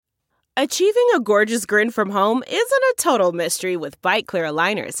Achieving a gorgeous grin from home isn't a total mystery with Bite Clear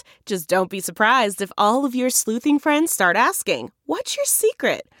aligners. Just don't be surprised if all of your sleuthing friends start asking, "What's your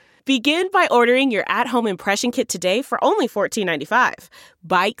secret?" Begin by ordering your at-home impression kit today for only $14.95.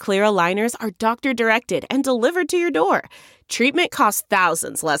 Bite Clear aligners are doctor-directed and delivered to your door. Treatment costs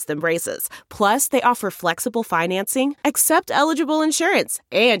thousands less than braces. Plus, they offer flexible financing, accept eligible insurance,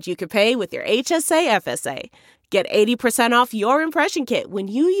 and you can pay with your HSA FSA. Get 80% off your impression kit when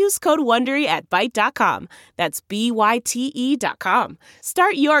you use code WONDERY at Byte.com. That's BYTE.com.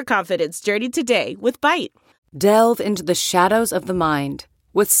 Start your confidence journey today with Byte. Delve into the shadows of the mind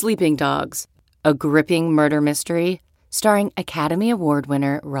with Sleeping Dogs, a gripping murder mystery starring Academy Award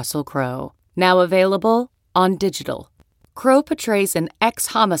winner Russell Crowe. Now available on digital. Crowe portrays an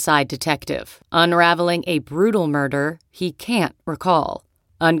ex-homicide detective unraveling a brutal murder he can't recall.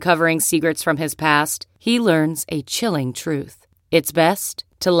 Uncovering secrets from his past, he learns a chilling truth. It's best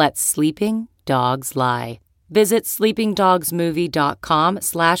to let sleeping dogs lie. Visit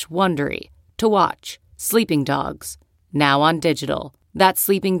sleepingdogsmovie.com/Wondery to watch Sleeping Dogs, now on digital. That's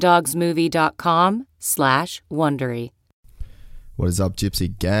sleepingdogsmovie.com/Wondery. What is up,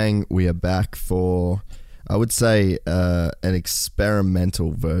 Gypsy Gang? We are back for, I would say, an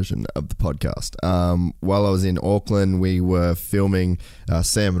experimental version of the podcast. While I was in Auckland, we were filming,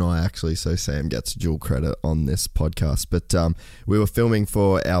 Sam and I actually, so Sam gets dual credit on this podcast, but we were filming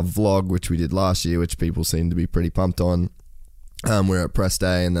for our vlog, which we did last year, which people seem to be pretty pumped on. We were at press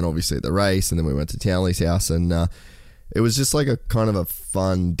day, and then obviously at the race, and then we went to Townley's house, and it was just like a kind of a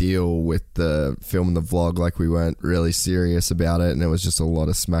fun deal with the film and the vlog. Like, we weren't really serious about it, and it was just a lot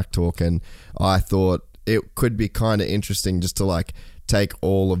of smack talk, and I thought it could be kind of interesting just to like take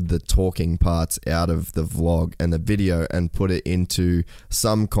all of the talking parts out of the vlog and the video and put it into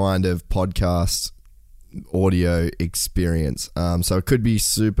some kind of podcast audio experience. So it could be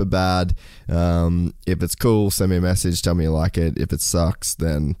super bad. If it's cool, send me a message, tell me you like it. If it sucks,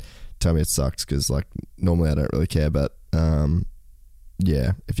 then tell me it sucks, because like normally I don't really care, but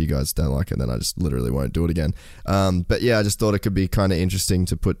yeah, if you guys don't like it, then I just literally won't do it again. But yeah, I just thought it could be kind of interesting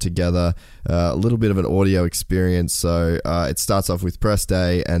to put together a little bit of an audio experience. So it starts off with press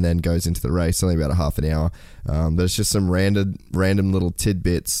day and then goes into the race, only about a half an hour. But it's just some random little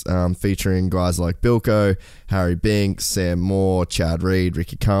tidbits featuring guys like Bilko, Harry Bink, Sam Moore, Chad Reed,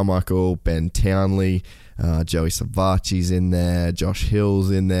 Ricky Carmichael, Ben Townley, Joey Savachi's in there, Josh Hill's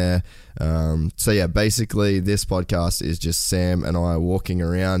in there. So yeah, basically this podcast is just Sam and I walking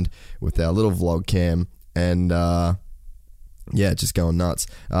around with our little vlog cam and yeah, just going nuts.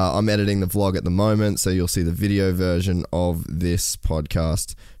 I'm editing the vlog at the moment, so you'll see the video version of this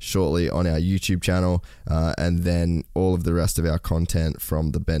podcast shortly on our YouTube channel, and then all of the rest of our content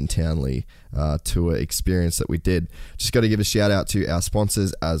from the Ben Townley tour experience that we did. Just got to give a shout out to our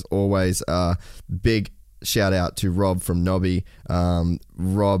sponsors as always. Big shout out to Rob from Nobby.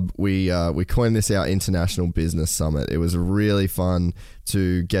 Rob, we coined this our International Business Summit. It was really fun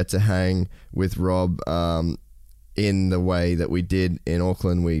to get to hang with Rob in the way that we did in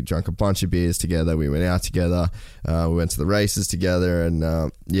Auckland. We drank a bunch of beers together. We went out together. We went to the races together,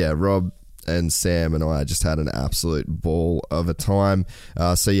 and yeah, Rob and Sam and I just had an absolute ball of a time.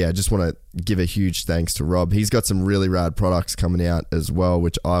 So yeah, I just want to give a huge thanks to Rob. He's got some really rad products coming out as well,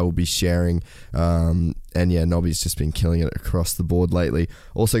 which I will be sharing. And yeah, Nobby's just been killing it across the board lately.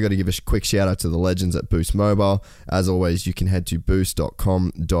 Also got to give a quick shout out to the legends at Boost Mobile. As always, you can head to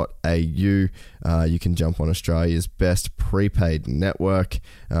boost.com.au. You can jump on Australia's best prepaid network.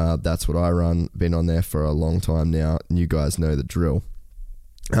 That's what I run. Been on there for a long time now. You guys know the drill.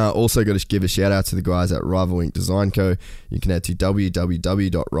 Also got to give a shout out to the guys at Rival Ink Design Co. You can head to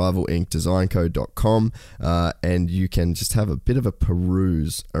www.rivalinkdesignco.com and you can just have a bit of a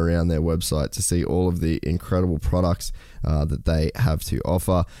peruse around their website to see all of the incredible products that they have to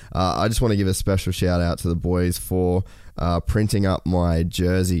offer. I just want to give a special shout out to the boys for printing up my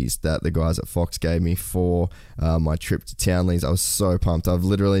jerseys that the guys at Fox gave me for my trip to Townley's. I was so pumped. I've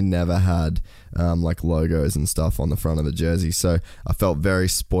literally never had like logos and stuff on the front of the jersey, so I felt very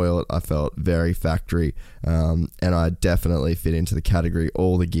spoiled. I felt very factory, and I definitely fit into the category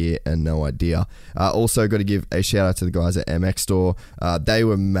all the gear and no idea. Also got to give a shout out to the guys at MX Store. They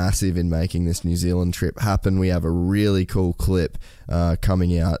were massive in making this New Zealand trip happen. We have a really cool clip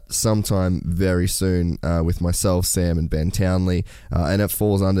coming out sometime very soon with myself, Sam and Ben Townley, and it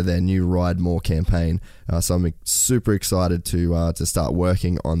falls under their new Ride More campaign. So I'm super excited to start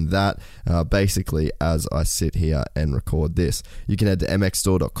working on that basically as I sit here and record this. You can head to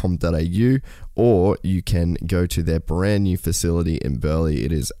mxstore.com.au or you can go to their brand new facility in Burleigh.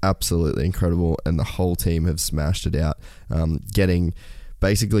 It is absolutely incredible and the whole team have smashed it out, getting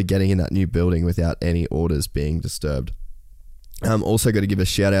basically getting in that new building without any orders being disturbed. Also got to give a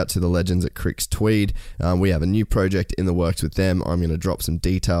shout out to the legends at Cricks Tweed. We have a new project in the works with them. I'm going to drop some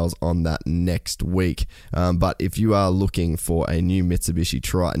details on that next week. But if you are looking for a new Mitsubishi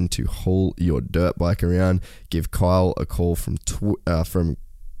Triton to haul your dirt bike around, give Kyle a call from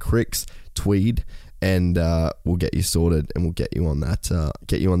Cricks Tweed, and we'll get you sorted, and we'll get you on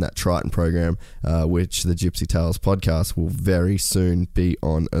that Triton program, which the Gypsy Tales podcast will very soon be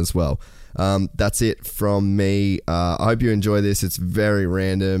on as well. That's it from me. I hope you enjoy this. It's very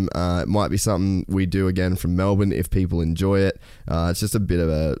random. It might be something we do again from Melbourne if people enjoy it. It's just a bit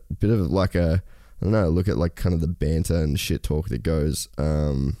of like a, I don't know, look at like kind of the banter and shit talk that goes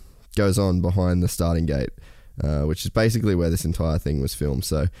on behind the starting gate, which is basically where this entire thing was filmed.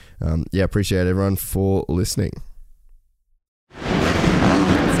 So yeah, appreciate everyone for listening.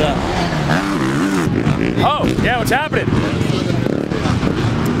 What's up? Oh, yeah, what's happening?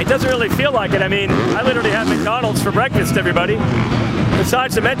 It doesn't really feel like it. I mean, I literally have McDonald's for breakfast, everybody.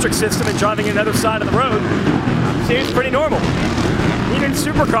 Besides the metric system and driving in the other side of the road, seems pretty normal. Even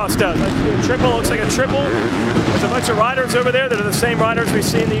Supercross does. Like, triple looks like a triple. There's a bunch of riders over there that are the same riders we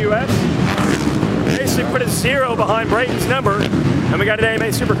see in the U.S. Basically put a 0 behind Brayton's number, and we got an AMA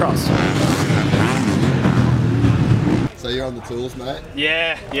Supercross. So you're on the tools, mate?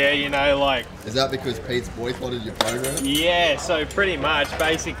 Yeah, you know, like... Is that because Pete's boycotted your program? Yeah, so pretty much,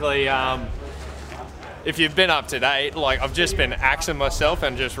 basically, if you've been up to date, like, I've just been axing myself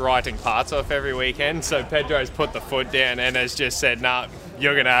and just writing parts off every weekend, so Pedro's put the foot down and has just said, nah,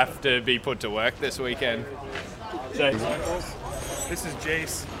 you're going to have to be put to work this weekend. So, this is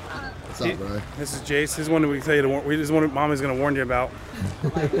Jace. What's up, bro? This is Jace. This is one that we tell you to warn. This is one Mommy's going to warn you about.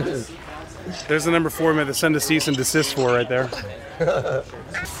 There's the number 4 man to send a cease and desist for right there. The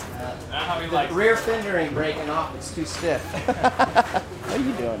rear fender ain't breaking off, it's too stiff. What are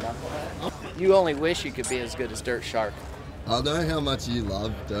you doing, Knucklehead? You only wish you could be as good as Dirt Shark. I know how much you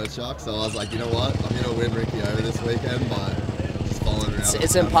love Dirt Shark, so I was like, you know what? I'm going to win Ricky over this weekend by just following around.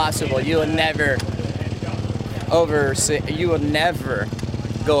 It's impossible. You will never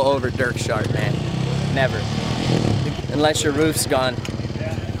go over Dirt Shark, man. Never. Unless your roof's gone.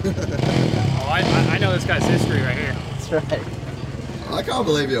 I know this guy's history right here. That's right. I can't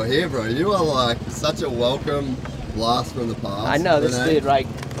believe you're here, bro. You are like such a welcome blast from the past. I know, this Renee. dude, like...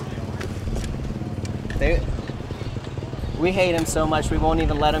 We hate him so much we won't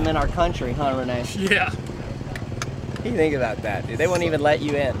even let him in our country, huh, Renee? Yeah. What do you think about that, dude? They won't even let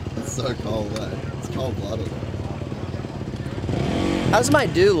you in. It's so cold, eh? It's cold-blooded. How's my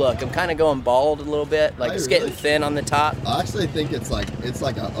do look? I'm kind of going bald a little bit. Like, it's getting thin on the top. I actually think it's like a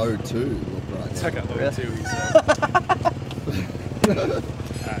 02 look right It's now. like a 02, he said. Alright,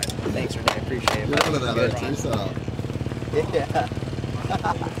 thanks, Renee. Appreciate it. You're one of that 02 setup. Yeah.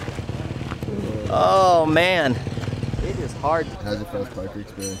 Oh, man. It is hard. How's your first poker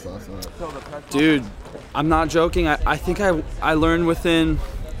experience last night? Dude, I'm not joking. I think I learned within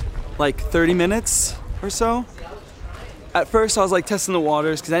like 30 minutes or so. At first I was like testing the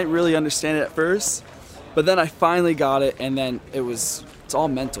waters because I didn't really understand it at first. But then I finally got it, and then it's all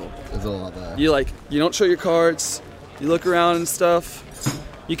mental. It's all like that. You don't show your cards, you look around and stuff.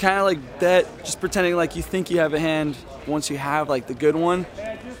 You kind of like bet, just pretending like you think you have a hand once you have like the good one.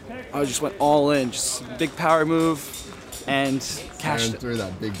 I just went all in, just big power move and cashed through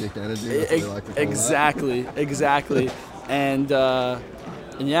that big dick energy. That's what they like to call Exactly. And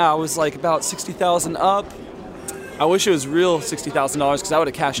yeah, I was like about 60,000 up. I wish it was real $60,000 because I would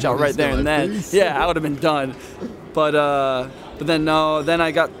have cashed out right there and then. Yeah, I would have been done. But then no. Then I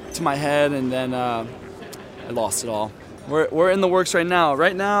got to my head, and then I lost it all. We're in the works right now.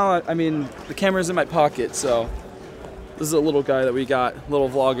 Right now, I mean, the camera's in my pocket, so this is a little guy that we got, little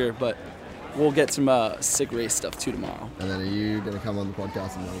vlogger. But we'll get some sick race stuff too tomorrow. And then are you gonna come on the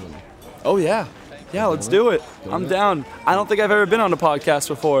podcast in Melbourne? Oh yeah, let's do it. I'm down. I don't think I've ever been on a podcast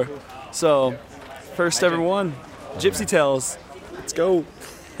before, so first ever one. Gypsy Tales. Let's go.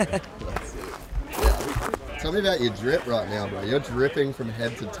 Tell me about your drip right now, bro. You're dripping from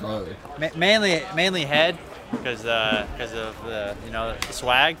head to toe. Mainly head because of the the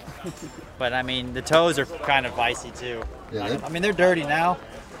swag. But I mean the toes are kind of icy too. Yeah, I mean they're dirty now.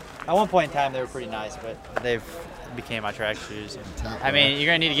 At one point in time they were pretty nice, but they've became my track shoes. I mean you're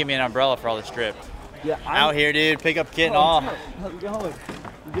gonna need to give me an umbrella for all this drip. Yeah, out here, dude. Pick up kit and all. How's it going?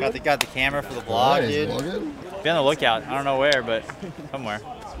 Got the camera for the vlog, dude. Vlogging? Be on the lookout. I don't know where, but somewhere.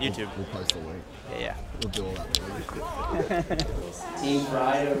 YouTube. We'll post a link. Yeah. We'll do all that. Team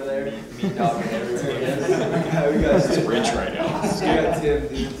Pride over there. Meat dog and everywhere. It's rich right now. It's good.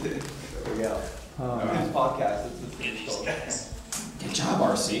 There we go. Podcast. Good job,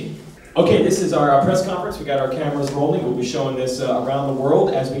 RC. Okay, this is our press conference. We got our cameras rolling. We'll be showing this around the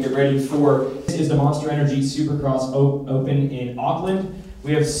world as we get ready for. This is the Monster Energy Supercross Open in Auckland.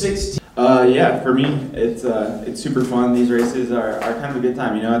 We have 16. Yeah, for me, it's super fun. These races are kind of a good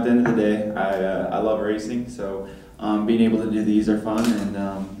time. You know, at the end of the day, I love racing, so being able to do these are fun. And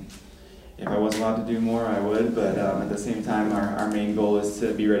if I was allowed to do more, I would. But at the same time, our main goal is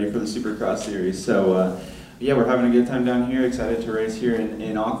to be ready for the Supercross series. So yeah, we're having a good time down here. Excited to race here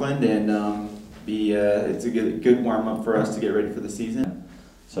in Auckland, and it's a good warm up for us to get ready for the season.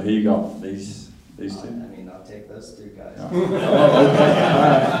 So here you go. These two. I mean, I'll take those two guys. Oh, okay.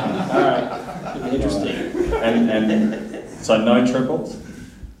 All right. Interesting. And so no triples?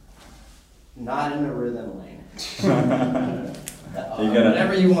 Not in a rhythm lane. You're gonna,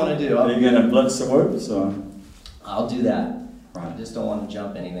 whatever you want to do. Are you going to blitz the whoops? Or? I'll do that. Right. I just don't want to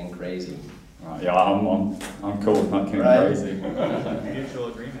jump anything crazy. Right. Yeah, I'm cool with not getting crazy. Mutual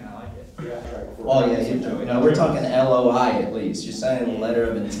agreement, I like it. Oh yeah, we're talking LOI at least. You're signing a letter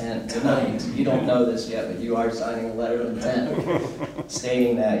of intent tonight. You don't know this yet, but you are signing a letter of intent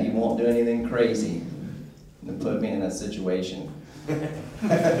stating that you won't do anything crazy to put me in that situation.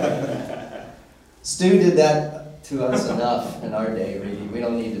 Stu did that to us enough in our day, really. We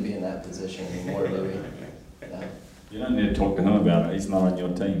don't need to be in that position anymore, do we? No. You don't need to talk to him about it. He's not on your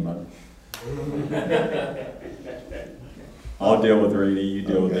team, but I'll deal with Reedy, you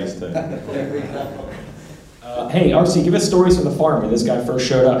deal with these two. Hey, RC, give us stories from the farm when this guy first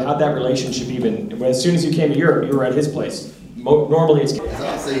showed up. How'd that relationship even, as soon as you came to Europe, you were at his place. Normally it's... He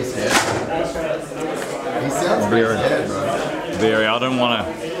sounds very head, bro. Very, I don't want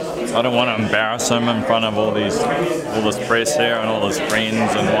to embarrass him in front of all this press here and all his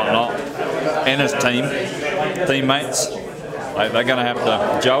friends and whatnot, and his teammates. Like they're gonna have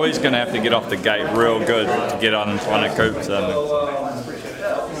to. Joey's gonna have to get off the gate real good to get on in front of Coops, and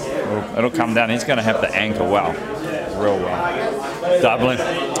it'll come down. He's gonna have to anchor well, real well. Dublin.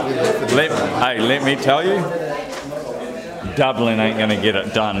 Let me tell you, Dublin ain't gonna get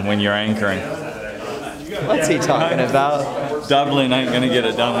it done when you're anchoring. What's he talking about? Dublin ain't gonna get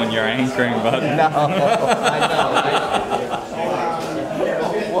it done when you're anchoring, bud. No, I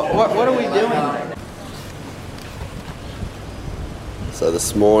know. What are we doing? So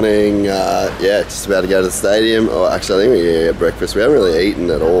this morning, just about to go to the stadium. Oh, actually, I think we're going to get breakfast. We haven't really eaten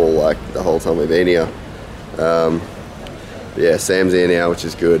at all, like, the whole time we've been here. Yeah, Sam's here now, which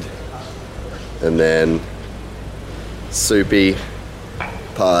is good. And then, soupy,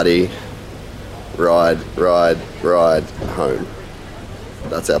 party, ride, home.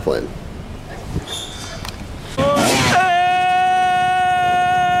 That's our plan.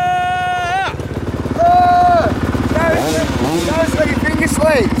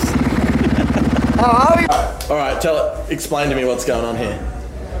 All right, explain to me what's going on here.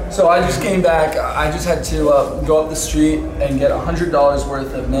 So I just came back. I just had to go up the street and get $100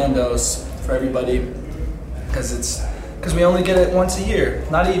 worth of Nando's for everybody because we only get it once a year,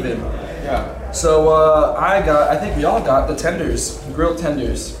 not even. Yeah. So I think we all got the tenders, grilled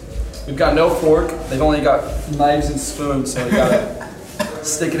tenders. We've got no fork. They've only got knives and spoons, so we gotta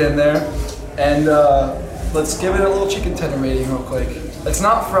stick it in there. And let's give it a little chicken tender rating real quick. It's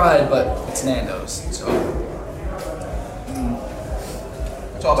not fried, but it's Nando's. So.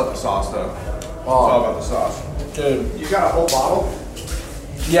 It's all about the sauce, though. It's all about the sauce. Dude. You got a whole bottle?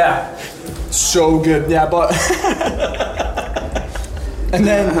 Yeah. So good. Yeah, but and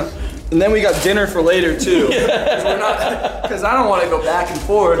then we got dinner for later too. Because I don't want to go back and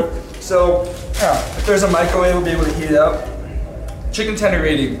forth. So yeah, if there's a microwave, we'll be able to heat it up. Chicken tender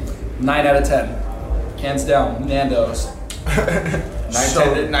rating, 9 out of 10, hands down. Nando's.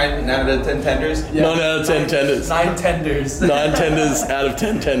 9 out of 10 tenders? Yeah. 9 out of 10 tenders. 9 tenders. 9 tenders out of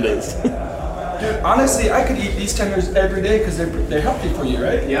 10 tenders. Dude, honestly, I could eat these tenders every day because they're healthy for you,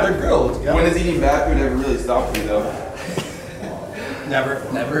 right? Yeah. They're grilled. Yeah. When is eating bad food ever really stopped you, though? Never.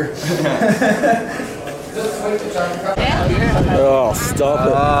 Oh,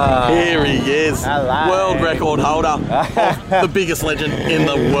 stop it. Here he is. Hello. World record holder. The biggest legend in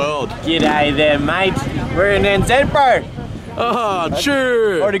the world. G'day there, mate. We're in NZ, bro. Oh,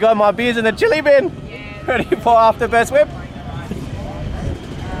 true. Already got my beers in the chili bin. Ready for after best whip.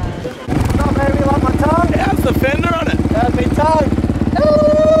 Not maybe like my tongue. How's the fender on it? How's my tongue?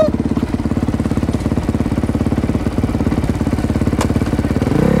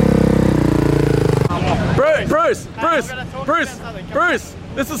 Bruce,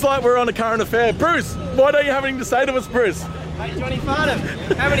 this is like we're on a current affair. Bruce, why don't you have anything to say to us, Bruce? Hey, Johnny Farnham,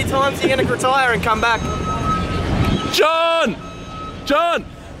 how many times are you going to retire and come back? John!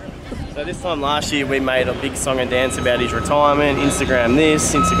 So So this time last year we made a big song and dance about his retirement, Instagram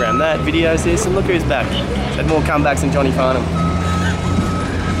this, Instagram that, videos this, and look who's back. Had more comebacks than Johnny Farnham.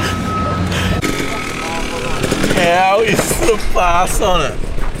 How is the pass on it?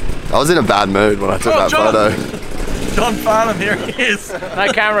 I was in a bad mood when I took that photo. John Farnham, here he is. No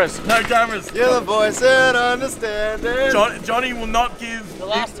cameras. No cameras. You're the voice that understands. Johnny will not give. The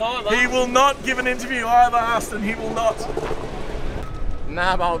last time. He will not give an interview. I've asked, and he will not.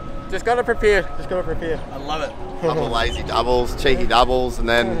 Nah, but just gotta prepare. Just gotta prepare. I love it. Couple of lazy doubles, cheeky doubles, and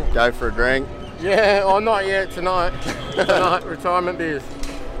then go for a drink. Yeah, oh, not yet. Tonight. Tonight, retirement beers.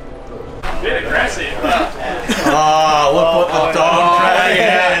 Bit aggressive. Oh, look what the dog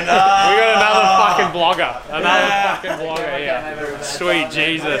dragging. We got another fucking blogger. Fucking blogger here. Sweet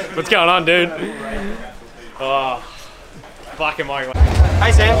Jesus. What's going on, dude? Oh, fucking Michael.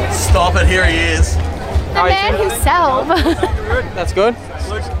 Hey, Sam. Stop it, here he is. The man himself. That's good.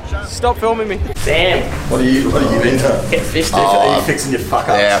 Stop filming me. Sam. What are you doing? Get fisted. Are you fixing your fuck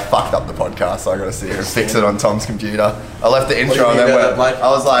up? Yeah, I fucked up the podcast, so I gotta sit here and fix it on Tom's computer. I left the intro and then I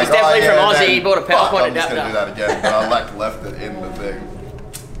was like, He's definitely from Aussie, then, he bought a PowerPoint I'm just gonna do that again, but I left it in the thing.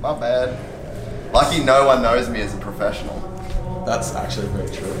 My bad. Lucky no one knows me as a professional. That's actually very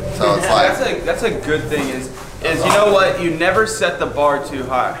true. So it's like that's a good thing is you know what, you never set the bar too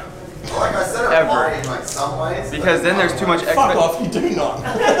high. Like I said, ever. in like some ways. Because then there's too much Fuck off, you do not.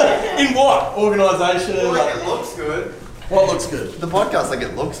 In what? Organisation? Like it looks good. What looks good? The podcast, like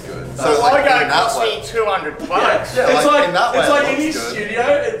it looks good. So like it in that cost way. me $200. Yeah, It's like in that way, it's like it in his looks good. studio,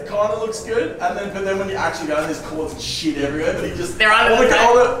 it kind of looks good, and then but then when you actually go in, there's cords and shit everywhere. But he just They're under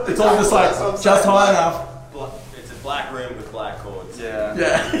the it's all just like just high enough. It's a black room with black cords. Yeah.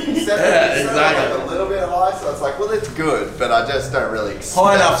 Yeah. Exactly. Like a little bit high, so it's like, well, it's good, but I just don't really expect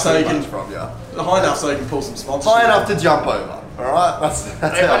High enough so too you can much from you. High enough so you can pull some sponsorship. High enough to jump over. All right. That's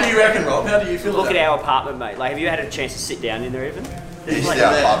How do you reckon, Rob? How do you feel? Look about at our apartment, mate. Like, have you had a chance to sit down in there even? It's our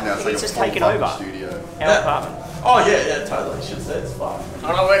pub now. It's just taken full-time over. studio. Our apartment. Oh yeah, totally. Should say it's fine. And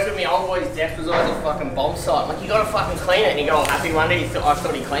I worked with my old boy's desk was always a fucking bomb site. Like, you gotta fucking clean it. And you go, I'm happy one day, I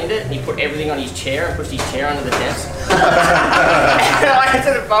thought he cleaned it, and he put everything on his chair and pushed his chair under the desk. And I went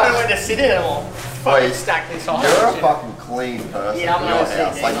to the phone and went to sit in it, and I'm all fucking stacked this high. You're a fucking clean person. Yeah, I'm in your OCD.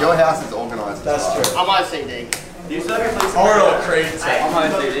 house. Like your house is organised. That's true. I'm OCD. You still have your police Or Creed. I'm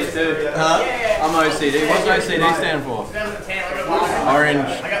OCD too. Huh? I'm OCD. What's OCD stand for? Orange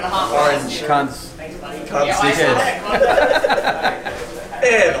cunts. Cunts, dickheads.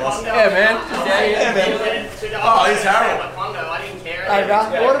 Yeah, nice. Yeah, man. Yeah, man. Oh, he's Harold. Hey, bro.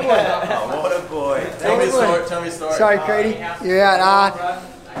 Water boy. Water boy. Tell me a story. Tell me a story. Sorry, Creedy. You're out.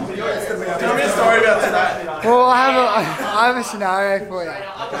 Tell me a story about today. Well, I have a scenario for you.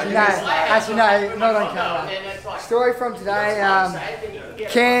 Actually, no, not on camera. Story from today.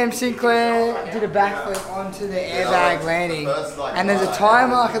 Cam Sinclair did a backflip onto the airbag landing, and there's a tire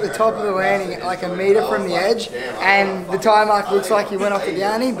mark at the top of the landing, like a metre from the edge, and the tire mark looks like he went off the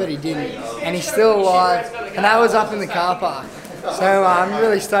downy, but he didn't, and he's still alive, and that was up in the car park. So I'm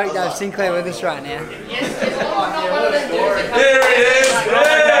really stoked to have Sinclair with us right now. There it is.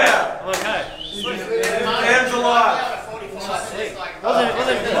 Yeah. Okay. Cam's alive.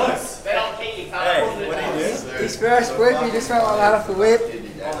 His first whip, he just went like that off the whip,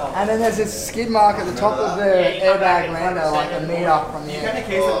 and then there's a skid mark at the top of the airbag lander, like a metre from the edge.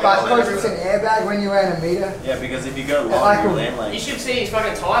 But because it's an airbag, when you land a metre. Yeah, because if you go long, Like you land like. You should see his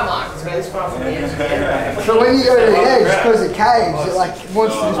fucking tire mark. It's about this far from the edge of the airbag. But when you go to the edge, because it caves, it like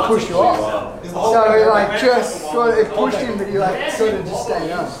wants to just push you off. So it like just sort of, it pushed him, but he like sort of just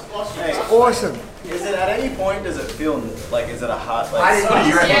stayed on. It's awesome. Is it at any point, does it feel like, is it a hot, I like, didn't-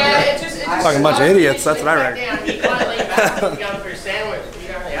 you reckon? Yeah, it just Fucking bunch of idiots, that's what I reckon. You can't lean back and go for a sandwich. You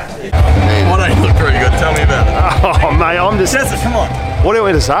don't really have to. Why don't you look pretty good? Tell me about it. Oh, mate, I'm just. Jesse, come on. What do you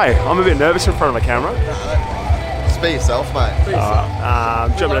want me to say? I'm a bit nervous in front of a camera. Just be yourself, mate. Do you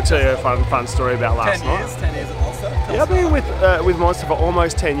want me to tell you a fun story about last night? 10 years at Monster. Yeah, I've been with Monster for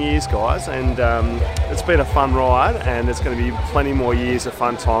almost 10 years, guys, and it's been a fun ride, and there's going to be plenty more years of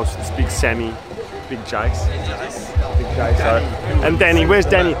fun times with this big Sammy, big Jace. Big Jace. So, and Danny, where's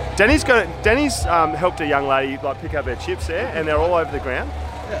Danny? Danny's helped a young lady like pick up their chips there, and they're all over the ground.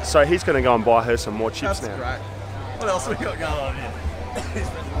 So he's going to go and buy her some more chips now. Great. What else have we got going on here?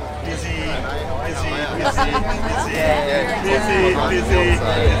 Busy.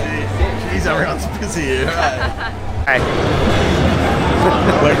 Jeez, everyone's busy here. Hey.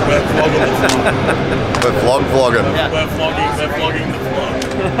 We're vlogging. We're vlogging the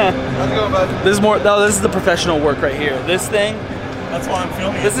vlog. This is the professional work right here. This thing. That's why I'm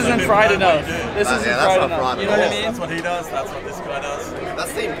filming. This isn't fried enough. This isn't fried enough. You know what I mean? That's what he does. That's what this guy does.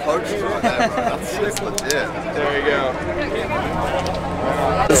 That's the poached right there, bro. That's legit. There you go.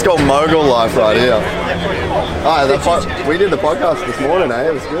 It's called Mogul Life right here. We did the podcast this morning, eh?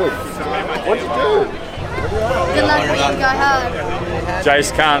 It was good. What'd you do? Good luck with you, go hard.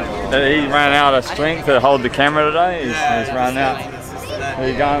 Jace can't, he ran out of strength to hold the camera today. He's run out.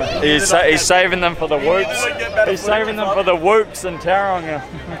 He's saving them for the whoops. He's saving them for the whoops in Tauranga.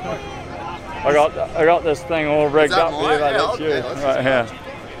 I got this thing all rigged up for you, like that's you, right here.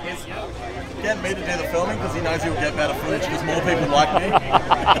 He's getting me to do the filming because he knows he'll get better footage because more people like me.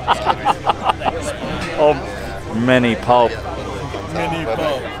 Oh, mini pulp. Mini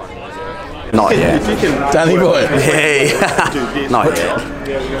pulp. Not yet. Danny boy. Hey. Not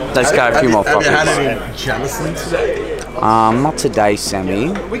yet. Let's go a few more Have you had coffees. any Jamison today? Not today,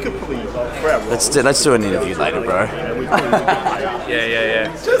 Sammy. We could probably. Let's do an interview later, bro. Yeah.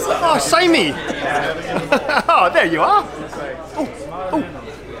 Oh, Sammy! Oh, there you are.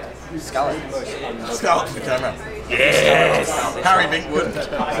 Scarlet for the camera. Yes! Harry Binkwood.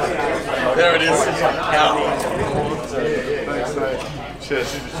 There it is. Cheers.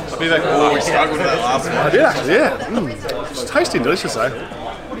 I think that we struggled with that last one. Yeah. It's tasty, delicious, eh?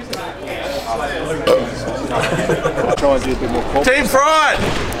 Try and do a bit more coffee. Team Pride!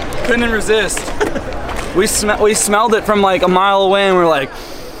 Couldn't resist. We smelled it from like a mile away and we're like,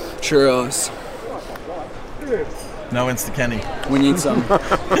 churros. No Insta Kenny. We need some.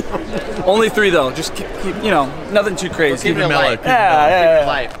 Only 3 though. Just keep nothing too crazy. Keep it mellow.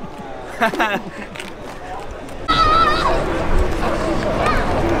 Yeah.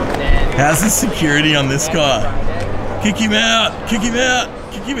 How's the security on this guy? Kick him out! Kick him out!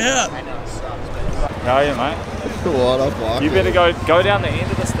 Kick him out! How are you, mate? You better go down the end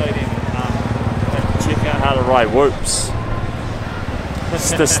of the stadium and check out how to ride whoops.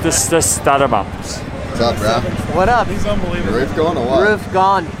 This stutter bumps. What's up, bro? What up? He's unbelievable. Roof gone or what? Roof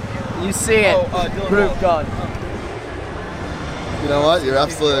gone. You see it. Roof gone. You know what? You're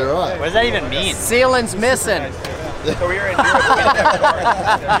absolutely right. What does that even mean? Ceiling's missing.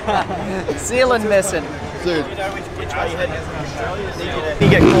 Ceiling missing. Dude. You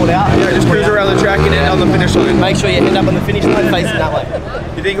get called out. Just cruise around the track and end on the finish line. Make sure you end up on the finish line facing that way.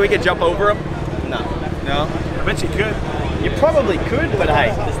 You think we could jump over him? No. No? I bet you could. You probably could, but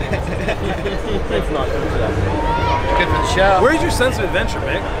hey. It's not good for that. Good for the show. Where's your sense of adventure,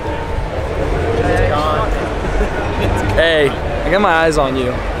 Bink? It's gone. Hey, I got my eyes on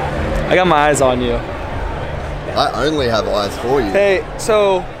you. I only have eyes for you. Hey,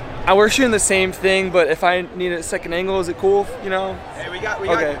 so we're shooting the same thing, but if I need a second angle, is it cool? You know? Hey, we got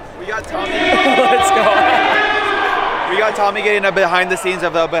Tommy. Let's go. We got Tommy getting a behind the scenes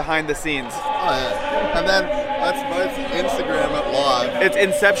of the behind the scenes. Oh yeah. And then let's both Instagram it live. It's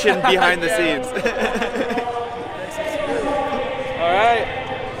Inception behind the scenes. All right.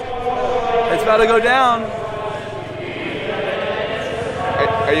 It's about to go down.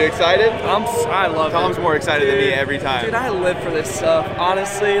 Are you excited? I love Tom's it. more excited than me every time. Dude, I live for this stuff.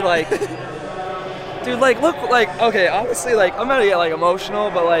 Honestly, like, dude, like, look, like, okay, obviously, like, I'm gonna get like emotional,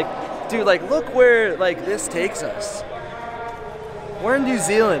 but like, dude, like, look where like this takes us. We're in New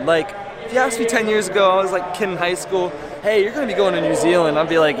Zealand. Like, if you asked me 10 years ago, I was like a kid in high school. Hey, you're gonna be going to New Zealand. I'd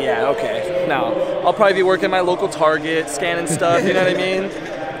be like, yeah, okay. No, I'll probably be working my local Target, scanning stuff. You know what I mean?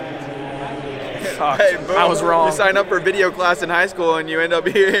 Fuck, Hey, boom. I was wrong. You sign up for video class in high school and you end up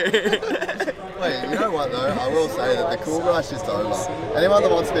here. Wait, you know what though? I will say that the cool guy shit's over. Anyone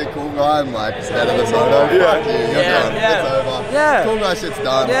that wants to be a cool guy and like better than Moto, fuck you. You're done. It's over. Yeah. Cool guy shit's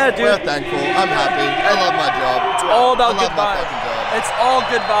done. Yeah, dude. We're thankful. I'm happy. I love my job. It's all about I good love my vibes. fucking job. It's all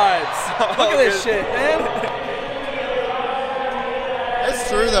good vibes. Look at this shit, man. It's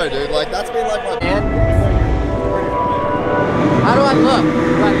true though, dude. Like that's been like my. How do I look?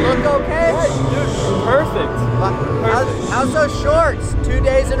 Do I look okay? Perfect. How's those shorts? 2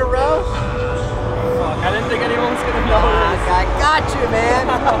 days in a row? I didn't think anyone was gonna notice. I got you, man.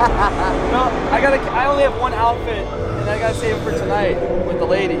 No, I only have one outfit, and I gotta save it for tonight with the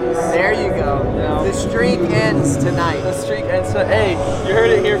ladies. There you go. You know? The streak ends tonight. The streak ends. Hey, you heard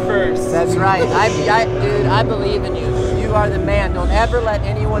it here first. That's right. Dude, I believe in you. You are the man. Don't ever let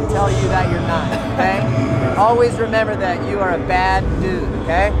anyone tell you that you're not, okay? Always remember that you are a bad dude,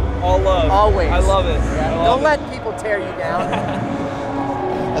 okay? All love. Always. I love it. Don't let people tear you down.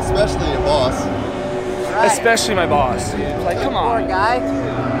 Especially your boss. Right. Especially my boss. Like, come on. Poor guy.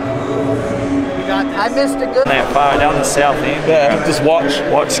 I missed a good That far down the south end. Yeah. Just watch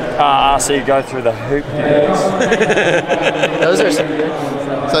RC go through the hoop. Those are some good.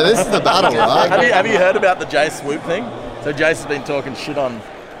 So this is the battle, right? Have you heard about the Jace swoop thing? So Jace has been talking shit on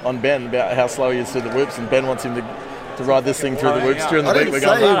Ben about how slow he is through the whoops, and Ben wants him to to ride this thing through the whoops during the I week. didn't We're say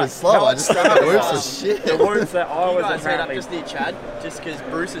going he back. was slow. I just said the whoops are shit. The whoops that I was guys head up apparently. just near Chad, just because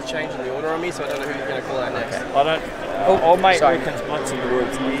Bruce is changing the order on me, so I don't know who you're going to call out next. I don't. Oh, mate, Sorry. we can sponsor the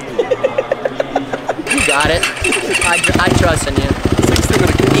whoops. You got it. I trust in you.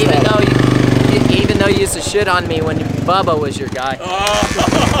 Even though you used to shit on me when Bubba was your guy.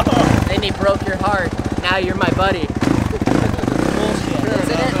 Then he broke your heart. Now you're my buddy. Bullshit,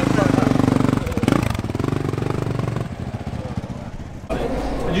 isn't it?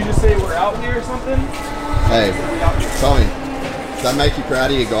 Did you just say we're out here or something? Hey, Tommy, does that make you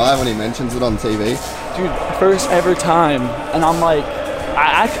proud of your guy when he mentions it on TV? Dude, first ever time, and I'm like,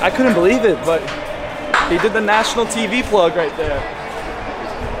 I couldn't believe it, but he did the national TV plug right there.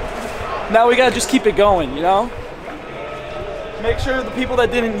 Now we gotta just keep it going, you know? Make sure the people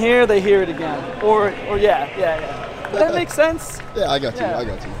that didn't hear, they hear it again. Or yeah. Does that make sense? Yeah, I got you, Yeah. I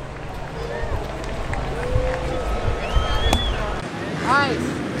got you.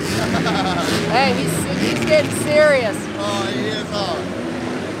 Nice. Hey, he's getting serious. Oh, he is hard.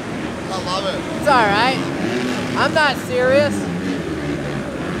 I love it. It's all right. I'm not serious.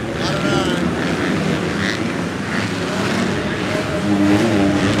 I don't know.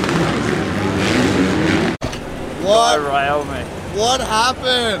 What? Rail me. What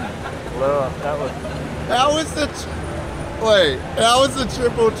happened? Well, that was. How was the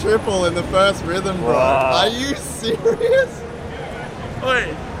triple in the first rhythm, bro? Wow. Are you serious?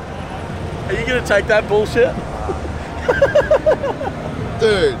 Wait, are you gonna take that bullshit?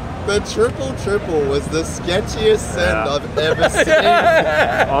 Dude, the triple was the sketchiest send I've ever seen.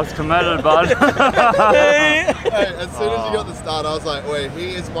 I was committed, bud. Hey, as soon as you got the start, I was like, wait,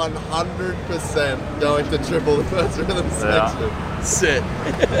 he is 100% going to triple the first rhythm section. Sit.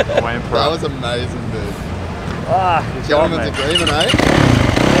 That was amazing, dude. You Gentlemen's got me. agreement, eh?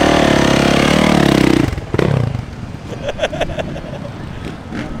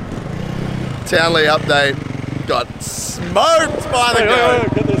 Townley update. Got smoked by the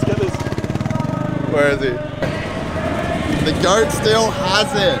goat. Get this. Where is he? The goat still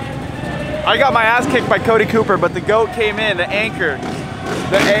has it. I got my ass kicked by Cody Cooper, but the goat came in, the anchor.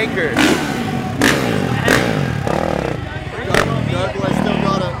 Goat boy still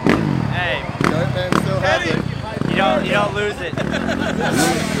got it. Hey, Goat man still has it. you don't lose it.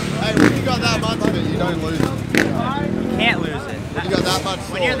 Hey, when you got that much of it, you don't lose it. You can't lose it. When you got that much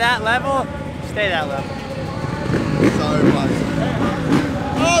When you're sauce. that level, stay that level. So much.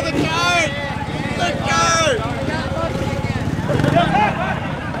 Oh, the goat! The goat!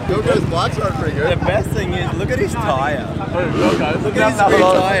 Bilko's bike's run pretty good. The best thing is, look at his tyre. Look at his rear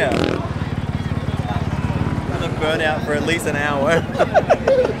tyre. Gonna burn out for at least an hour.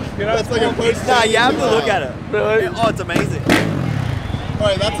 That's like a post. Nah, you have to look at it. Really? Oh, it's amazing.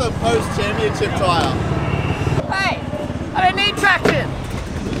 Wait, that's a post-championship tyre. Hey, I don't need traction.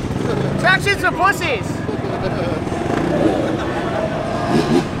 Traction's for pussies.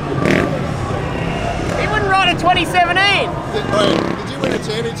 He wouldn't ride a 2017. Did you win a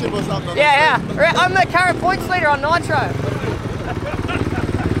championship or something? Yeah. I'm the current points leader on Nitro.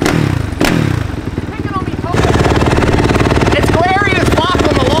 Picking on me, Tom. It's glary as fuck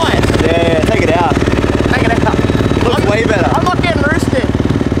on the line. Yeah, take it out. Take it out. Looks way better. I'm not getting roosted.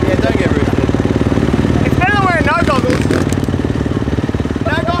 Yeah, don't get roosted. It's better than wearing no goggles.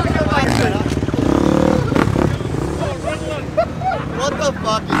 No goggles, you're like What the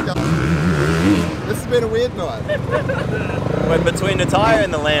fuck is going on? This has been a weird night. Went between the tyre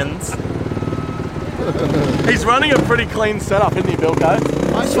and the lens. He's running a pretty clean setup, isn't he, Bilko?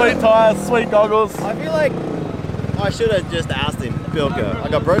 Sweet tyres, sweet goggles. I feel like I should have just asked him, Bilko, I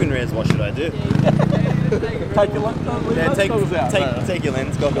got broken ribs, what should I do? Take your lens, Yeah, take your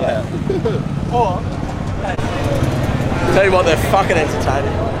lens goggle out. Or, tell you what, they're fucking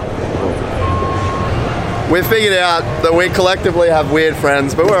entertaining. We figured out that we collectively have weird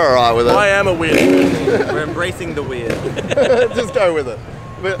friends, but we're alright with it. I am a weird. We're embracing the weird. Just go with it.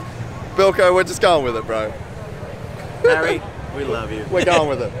 Bilko, we're just going with it, bro. Harry, we love you. We're going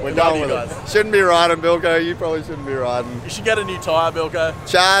with it. We're Love going you with guys. it. Shouldn't be riding, Bilko. You probably shouldn't be riding. You should get a new tyre, Bilko.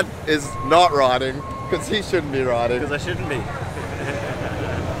 Chad is not riding because he shouldn't be riding. Because I shouldn't be.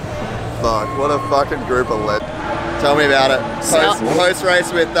 Fuck, what a fucking group of lit. Tell me about it. Post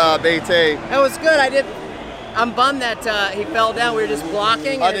race with BT. It was good. I'm bummed that he fell down. We were just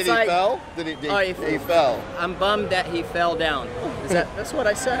blocking. Oh, And did it's he like, fell? He fell. I'm bummed that he fell down. That's what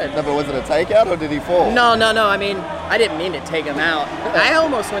I said. No, but was it a takeout or did he fall? No. I mean, I didn't mean to take him out. I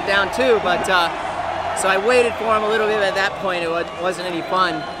almost went down too, but so I waited for him a little bit. At that point, it wasn't any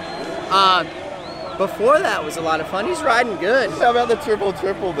fun. before that was a lot of fun. He's riding good. How about the triple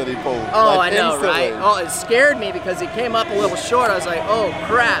that he pulled? Oh, like, I know, instantly. right? Oh, it scared me because he came up a little short. I was like, oh,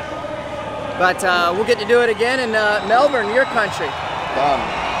 crap. But we'll get to do it again in Melbourne, your country. Done.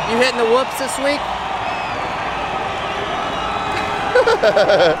 You hitting the whoops this week?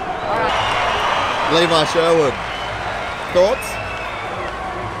 Levi Sherwood. Thoughts?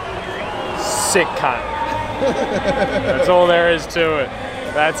 Sick cunt. That's all there is to it.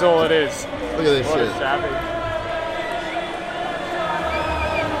 That's all it is. Look at this What a shit. savage.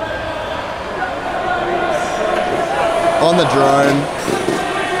 On the drone.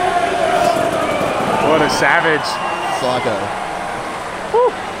 What a savage. Psycho. Woo.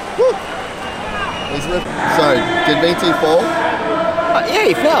 Woo. He's so, did BT fall? Yeah,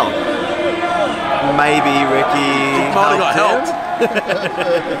 he fell. Maybe Ricky Might have got helped him.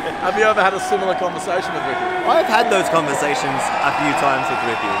 Have you ever had a similar conversation with Ricky? I've had those conversations a few times with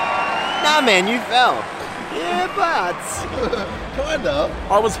Ricky. Nah, man, you fell. Yeah, but kind of.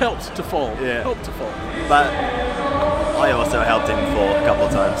 I was helped to fall. Yeah. Helped to fall. But I also helped him fall a couple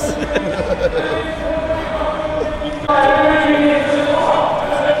of times.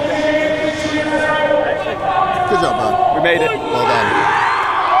 Good job, man. We made it. Well done.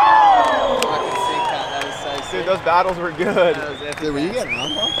 Dude, those battles were good. Dude, were you getting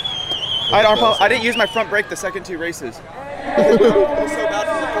arm pump? I had arm pump. I didn't use my front brake the second 2 races.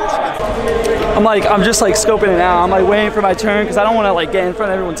 I'm just like scoping it out. I'm like waiting for my turn because I don't want to like get in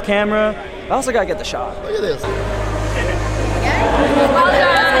front of everyone's camera. I also gotta get the shot. Look at this.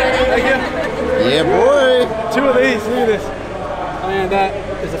 Yeah, boy. 2 of these. Look at this. Man, that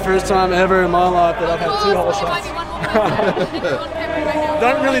is the first time ever in my life that I've had 2 hole shots.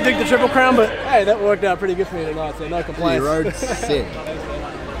 Don't really dig the Triple Crown, but hey, that worked out pretty good for me tonight, so no complaints. You rode sick.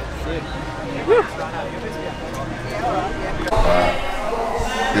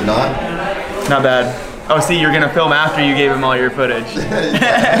 Good night. Not bad. Oh, see, you're gonna film after you gave him all your footage.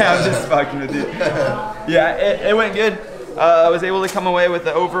 I'm just fucking with you. Yeah, it went good. I was able to come away with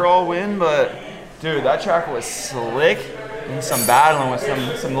the overall win, but dude, that track was slick. And some battling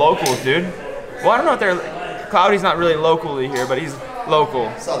with some locals, dude. Well, I don't know if they're. Cloudy's not really locally here, but he's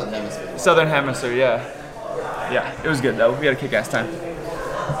local. Southern Hemisphere. Southern Hemisphere, yeah. Yeah, it was good though. We had a kick-ass time.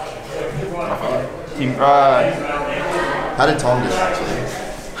 Team. How did Tom do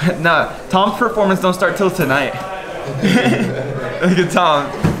actually? Nah, Tom's performance don't start till tonight. Look at Tom.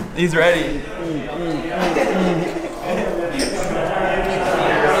 He's ready.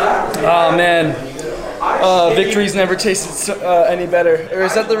 Oh man, victories never tasted any better. Or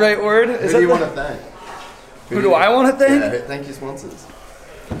is that the right word? Who do you want to thank? Who do I want to thank? Yeah, thank your sponsors.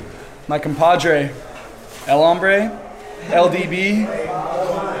 My compadre, El Hombre, LDB,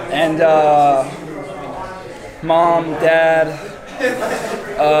 and mom, dad,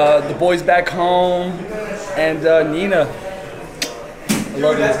 the boys back home, and Nina. I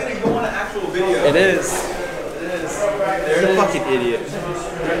love That's gonna go on an actual video. It is. You're a fucking idiot.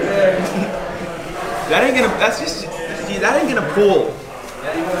 That ain't gonna. That's just. Dude, that ain't gonna pull.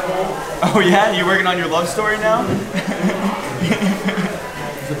 Oh yeah, you working on your love story now?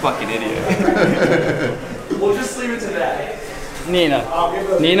 He's a fucking idiot. We'll just leave it to that. Nina.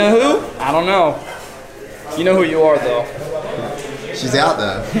 Nina who? I don't know. You know who you are though. She's out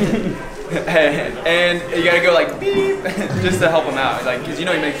there. And you gotta go like beep just to help him out, like because you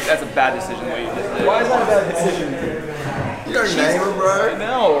know that's a bad decision what you just did. Why is that a bad decision? You don't name her, bro.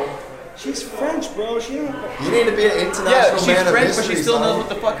 No. She's French, bro. She don't. You need to be an international Yeah, she's man of French, but mystery, she still son. knows what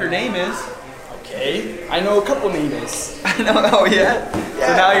the fuck her name is. Okay. I know a couple names. I know. Oh yeah.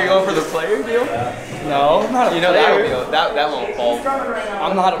 So now you're going for the player deal? No, I'm not a You know player. that won't fall.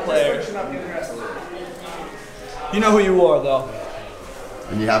 I'm not a player. You know who you are, though.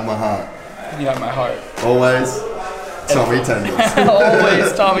 And you have my heart. You have my heart. Always Tommy Tenders.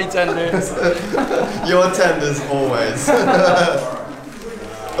 Always Tommy Tenders. Your tenders, always.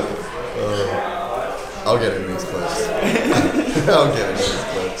 I'll get into these clips. I'll get into these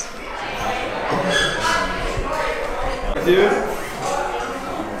clips. Dude,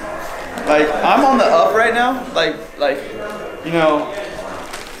 like I'm on the up right now, like you know,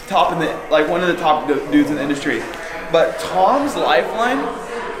 top in the like one of the top dudes in the industry. But Tom's lifeline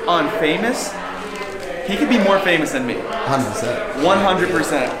on famous, he could be more famous than me. 100%.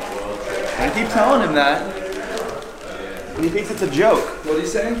 100%. And I keep telling him that, and he thinks it's a joke. What are you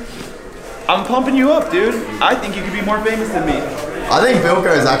saying? I'm pumping you up, dude. I think you could be more famous than me. I think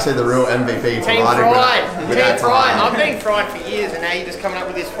Bilko is actually the real MVP for Team riding fried. with Team fried. I've been fried for years, and now you're just coming up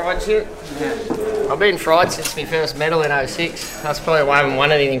with this fried shit. I've been fried since my first medal in 06. That's probably why I haven't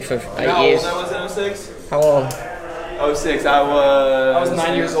won anything for 8 years. How old that was in 06? How old? 06, I was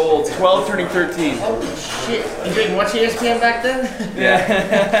 9 years old. 12 turning 13. Holy shit. You didn't watch ESPN back then?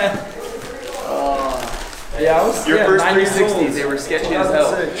 Yeah. Yeah, I was Your first 360s, they were sketchy as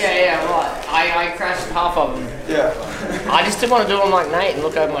hell. Yeah, right. I crashed half of them. Yeah. I just didn't want to do them like Nate and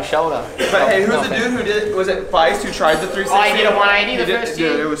look over my shoulder. But hey, who's the dude who did, was it Feist who tried the 360? Oh, he did a 180 the first year?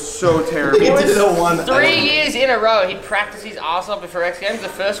 Dude, it was so terrible. He did a 180. 3 years in a row, he'd practiced his ass off before X Games. The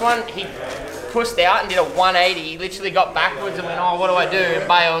first one, he pushed out and did a 180. He literally got backwards and went, oh, what do I do? And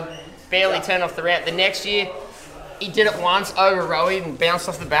bailed, barely turned off the ramp. The next year, he did it once, over-rolled and bounced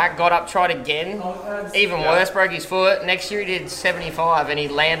off the back, got up, tried again. Even worse, broke his foot. Next year he did 75 and he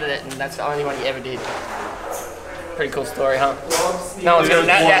landed it, and that's the only one he ever did. Pretty cool story, huh? No one's gonna,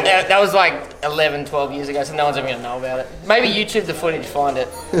 that was like 11, 12 years ago, so no one's ever going to know about it. Maybe YouTube the footage, find it.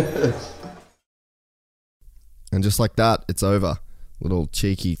 And just like that, it's over. Little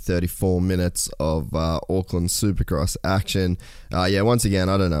cheeky 34 minutes of Auckland Supercross action. Yeah, once again,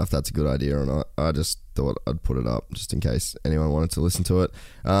 I don't know if that's a good idea or not. I just thought I'd put it up just in case anyone wanted to listen to it.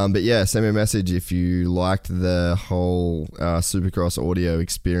 But yeah, send me a message if you liked the whole Supercross audio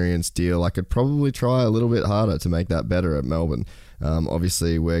experience deal. I could probably try a little bit harder to make that better at Melbourne.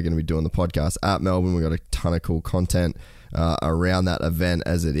 Obviously, we're going to be doing the podcast at Melbourne. We've got a ton of cool content around that event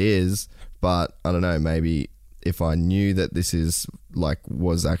as it is. But I don't know, maybe if I knew that this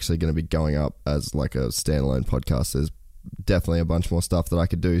was actually going to be going up as like a standalone podcast, there's definitely a bunch more stuff that I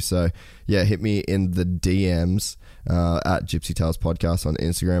could do. So yeah, hit me in the DMs at Gypsy Tales Podcast on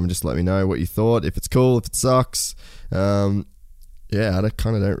Instagram and just let me know what you thought, if it's cool, if it sucks. Yeah, I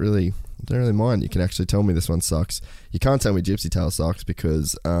don't really mind. You can actually tell me this one sucks. You can't tell me Gypsy Tales sucks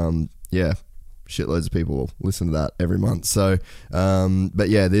because yeah, shitloads of people will listen to that every month. So but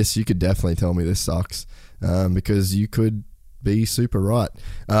yeah, this, you could definitely tell me this sucks. Because you could be super right.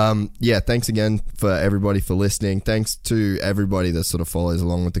 Yeah, thanks again for everybody for listening. Thanks to everybody that sort of follows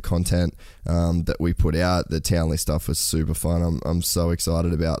along with the content that we put out. The Townley stuff was super fun. I'm so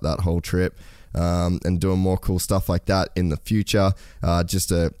excited about that whole trip. And doing more cool stuff like that in the future.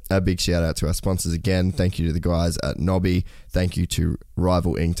 Just a big shout out to our sponsors again. Thank you to the guys at Nobby. Thank you to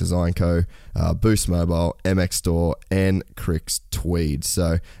Rival Ink Design Co., Boost Mobile, MX Store, and Cricks Tweed.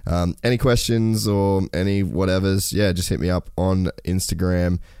 So any questions or any whatevers, yeah, just hit me up on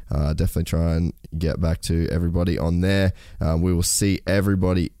Instagram. Definitely try and get back to everybody on there. We will see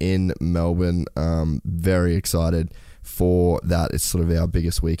everybody in Melbourne. Very excited for that. It's sort of our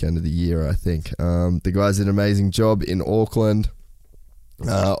biggest weekend of the year, I think. The guys did an amazing job in Auckland.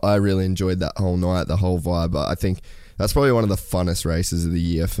 I really enjoyed that whole night, the whole vibe. I think that's probably one of the funnest races of the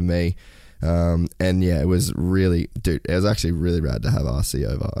year for me. And yeah, it was actually really rad to have RC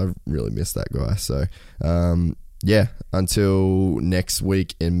over. I really missed that guy. So yeah, until next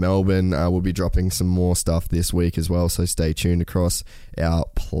week in Melbourne, we'll be dropping some more stuff this week as well, so stay tuned across our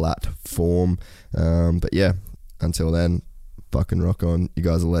platform. But yeah, until then, fucking rock on. You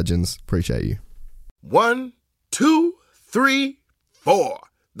guys are legends. Appreciate you. 1, 2, 3, 4.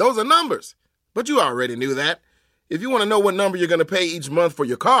 Those are numbers, but you already knew that. If you want to know what number you're going to pay each month for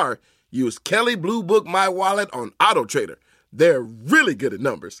your car, use Kelly Blue Book My Wallet on Auto Trader. They're really good at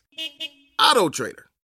numbers. Auto Trader.